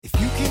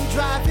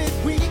drive it,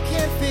 we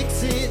can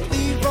fix it.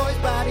 Leroy's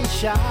Body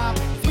Shop.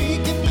 We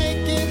can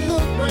make it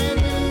look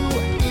brand new.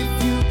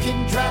 If you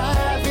can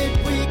drive it,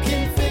 we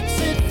can fix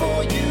it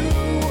for you.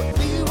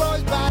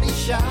 Leroy's Body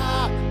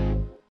Shop.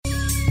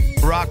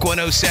 Rock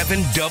 107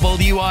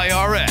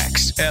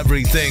 WIRX.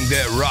 Everything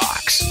that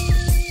rocks.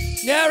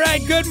 Yeah,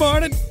 right. Good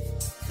morning.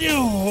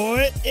 All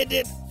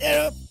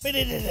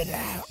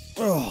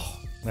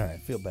right,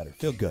 feel better.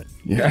 Feel good.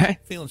 You all right?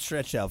 Feeling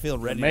stretched out.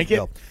 Feeling ready Make to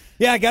go.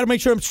 Yeah, I got to make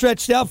sure I'm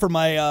stretched out for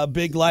my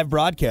big live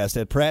broadcast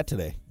at Pratt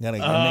today. Got to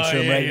make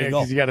sure I'm ready to go.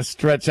 Because you got to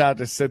stretch out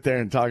to sit there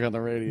and talk on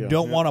the radio.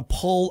 Don't want to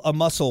pull a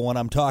muscle when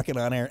I'm talking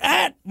on air.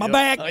 My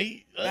back.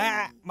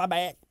 My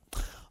back.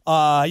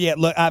 Yeah,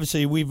 look,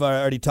 obviously, we've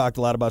already talked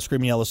a lot about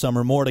Screaming Yellow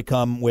Summer. More to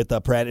come with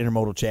Pratt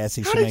Intermodal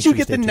Chassis. How did you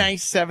get the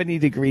nice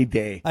 70-degree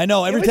day? I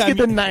know. Every time you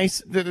get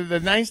the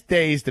nice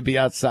days to be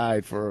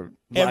outside for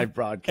live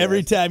broadcast.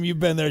 Every time you've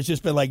been there, it's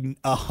just been like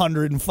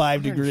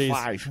 105 degrees.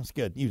 That's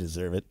good. You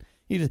deserve it.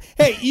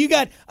 Hey, you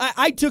got.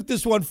 I took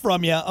this one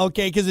from you,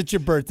 okay, because it's your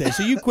birthday.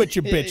 So you quit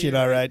your bitching,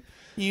 all right?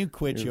 You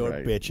quit your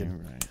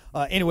bitching.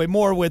 Anyway,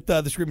 more with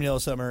the Screaming Yellow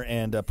Summer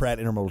and Pratt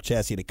Intermodal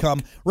Chassis to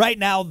come. Right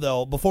now,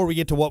 though, before we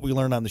get to what we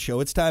learned on the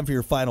show, it's time for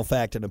your final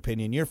fact and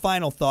opinion, your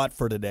final thought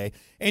for today.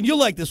 And you'll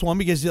like this one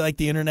because you like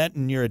the internet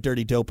and you're a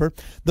dirty doper.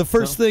 The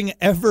first thing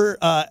ever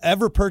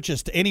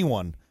purchased,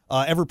 anyone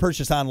ever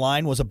purchased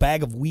online was a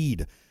bag of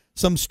weed.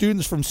 Some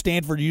students from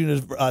Stanford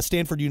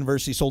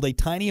University sold a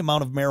tiny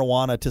amount of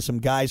marijuana to some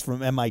guys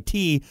from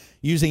MIT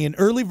using an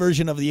early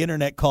version of the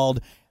internet called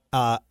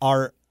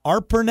ARPANET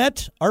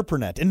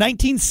in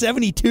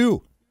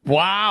 1972.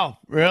 Wow,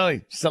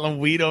 really? Selling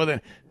weed over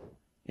there?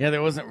 Yeah,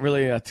 there wasn't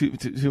really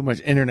too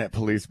much internet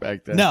police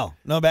back then.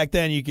 No, back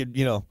then you could,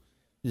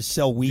 just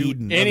sell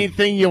weed. Do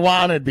anything you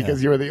wanted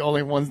because you were the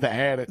only ones that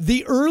had it.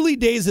 The early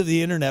days of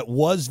the internet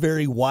was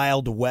very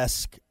Wild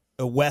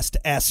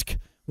West-esque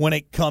when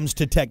it comes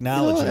to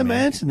technology.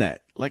 Imagine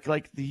that.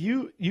 Like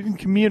you can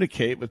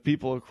communicate with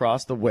people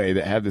across the way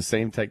that have the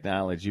same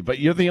technology, but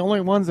you're the only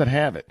ones that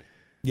have it.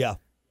 Yeah.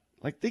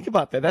 Like, think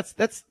about that.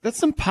 That's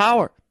some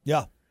power.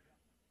 Yeah.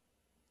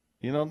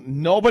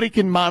 Nobody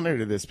can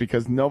monitor this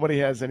because nobody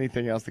has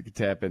anything else that can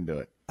tap into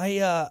it.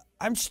 I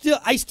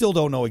still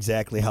don't know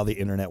exactly how the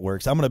internet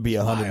works. I'm going to be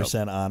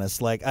 100%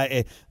 honest. Like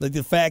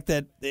the fact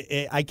that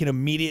I can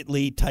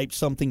immediately type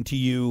something to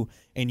you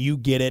and you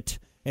get it.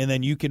 And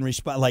then you can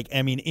respond,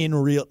 in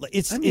real.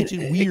 It's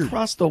weird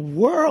across the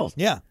world.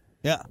 Yeah.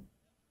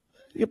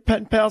 You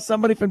pen pal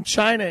somebody from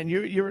China, and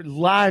you're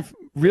live,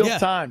 real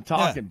time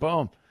talking.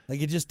 Boom.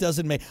 It just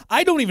doesn't make.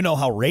 I don't even know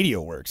how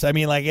radio works.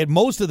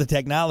 Most of the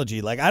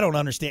technology, I don't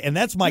understand, and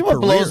that's my career.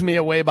 What blows me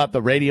away about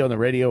the radio and the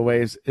radio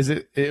waves is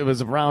it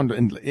was around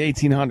in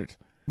 1800s.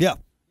 Yeah.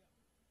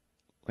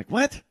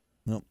 What?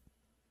 No.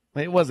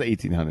 It was the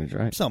 1800s,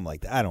 right? Something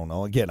like that. I don't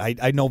know. Again,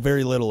 I know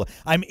very little.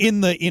 I'm in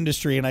the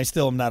industry, and I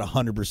still am not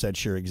 100%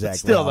 sure exactly. But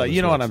still, though,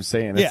 you know what I'm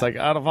saying. It's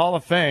out of all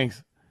the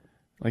things,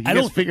 you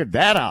guys figured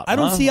that out. I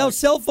don't see how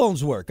cell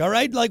phones work, all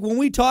right? When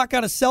we talk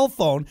on a cell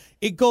phone,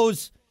 it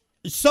goes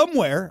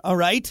somewhere, all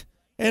right?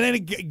 And then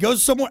it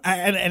goes somewhere,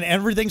 and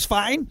everything's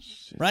fine,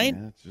 right?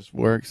 Yeah, it just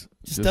works.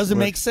 It just doesn't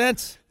make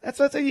sense. That's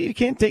why you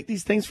can't take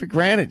these things for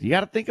granted. You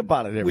got to think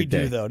about it every day.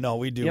 We do, though. No,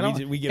 we do.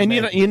 We get and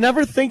you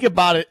never think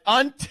about it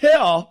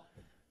until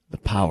the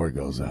power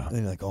goes out.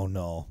 And you're like, oh,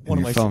 no. And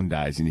your phone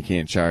dies and you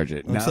can't charge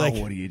it. Now,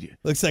 what do you do?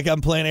 Looks like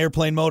I'm playing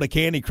airplane mode of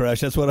Candy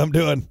Crush. That's what I'm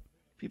doing.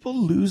 People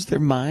lose their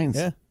minds.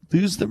 Yeah.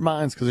 Lose their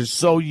minds because they're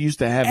so used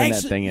to having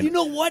that thing in it. You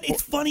know what?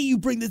 It's funny you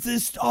bring this.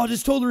 This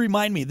totally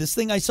remind me. This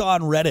thing I saw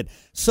on Reddit.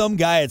 Some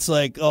guy, it's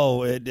like,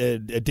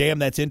 damn,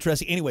 that's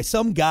interesting. Anyway,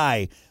 some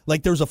guy,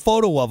 there's a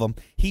photo of him.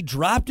 He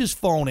dropped his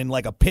phone in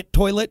a pit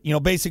toilet,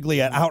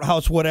 basically an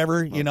outhouse,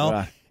 whatever,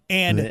 God.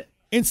 And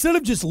instead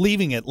of just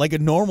leaving it like a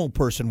normal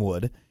person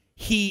would,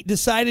 he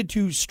decided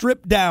to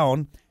strip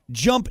down,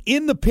 jump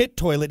in the pit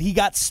toilet. He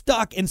got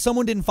stuck, and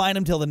someone didn't find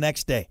him till the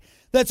next day.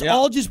 That's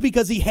all just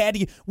because he had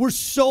to.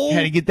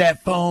 Had to get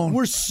that phone.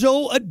 We're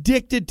so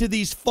addicted to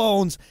these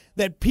phones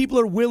that people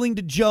are willing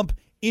to jump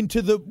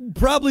into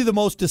probably the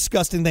most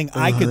disgusting thing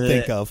I could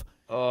think of.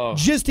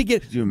 Just to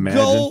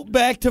go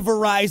back to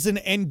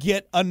Verizon and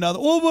get another.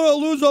 Oh, but I'll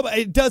lose all.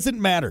 It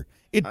doesn't matter.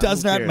 It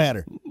does not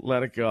matter.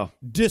 Let it go.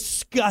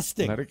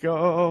 Disgusting. Let it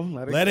go.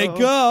 Let it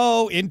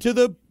go into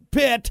the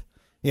pit.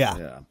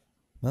 Yeah.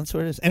 That's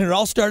what it is. And it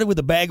all started with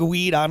a bag of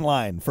weed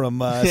online from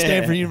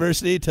Stanford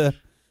University to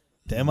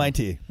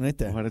MIT, right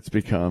there. What it's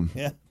become.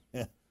 Yeah.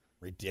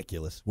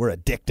 Ridiculous. We're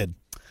addicted.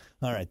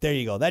 All right, there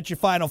you go. That's your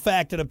final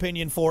fact and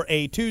opinion for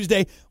a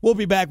Tuesday. We'll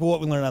be back with what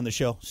we learned on the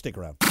show. Stick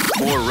around.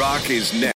 More rock is next.